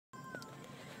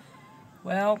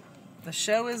Well, the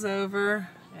show is over,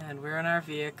 and we're in our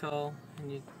vehicle,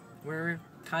 and we're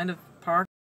kind of parked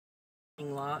in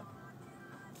the parking lot,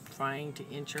 trying to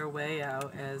inch our way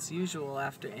out as usual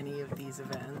after any of these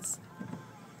events.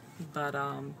 But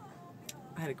I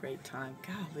had a great time.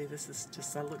 Golly, this is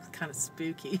just, that looks kind of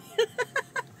spooky.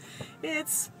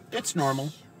 It's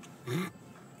normal.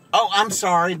 Oh, I'm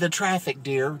sorry. The traffic,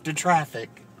 dear. The traffic.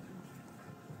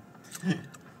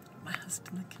 my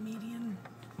husband, the comedian.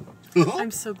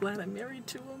 I'm so glad I'm married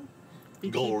to him.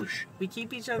 We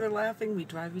keep each other laughing. We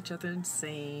drive each other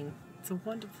insane. It's a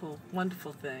wonderful,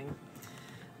 wonderful thing.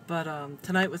 But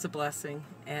tonight was a blessing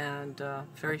and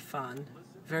very fun.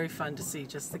 Very fun to see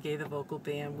just the Gay the Vocal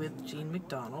Band with Gene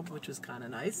McDonald, which was kind of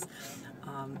nice.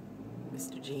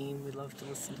 Mr. Gene, we love to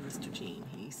listen to Mr. Gene.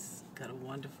 He's got a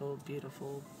wonderful,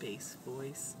 beautiful bass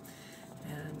voice.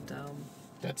 And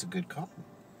that's a good call.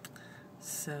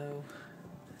 So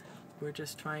we're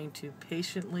just trying to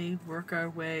patiently work our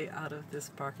way out of this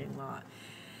parking lot.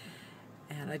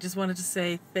 And I just wanted to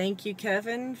say thank you,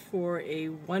 Kevin, for a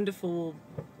wonderful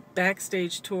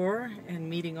backstage tour and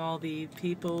meeting all the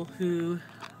people who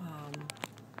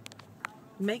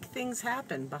make things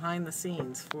happen behind the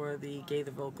scenes for the Gay the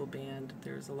Vocal Band.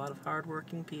 There's a lot of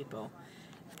hardworking people,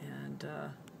 and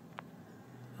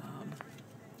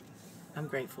I'm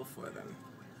grateful for them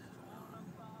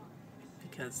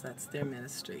because that's their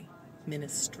ministry.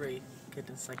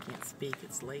 Goodness, I can't speak.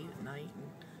 It's late at night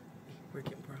and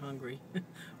we're hungry.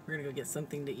 We're gonna go get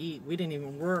something to eat. We didn't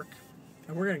even work,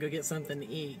 and we're gonna go get something to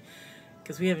eat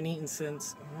because we haven't eaten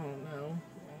since, I don't know,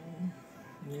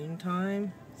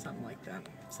 noontime, something like that.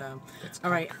 So,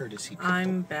 all right,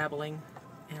 I'm babbling,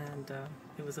 and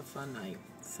it was a fun night.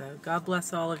 So God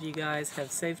bless all of you guys.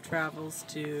 Have safe travels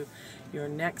to your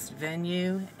next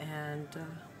venue, and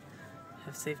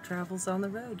have safe travels on the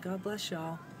road. God bless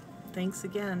y'all. Thanks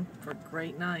again for a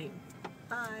great night.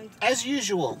 Bye. As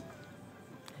usual.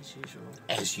 As usual.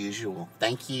 As usual.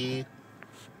 Thank you.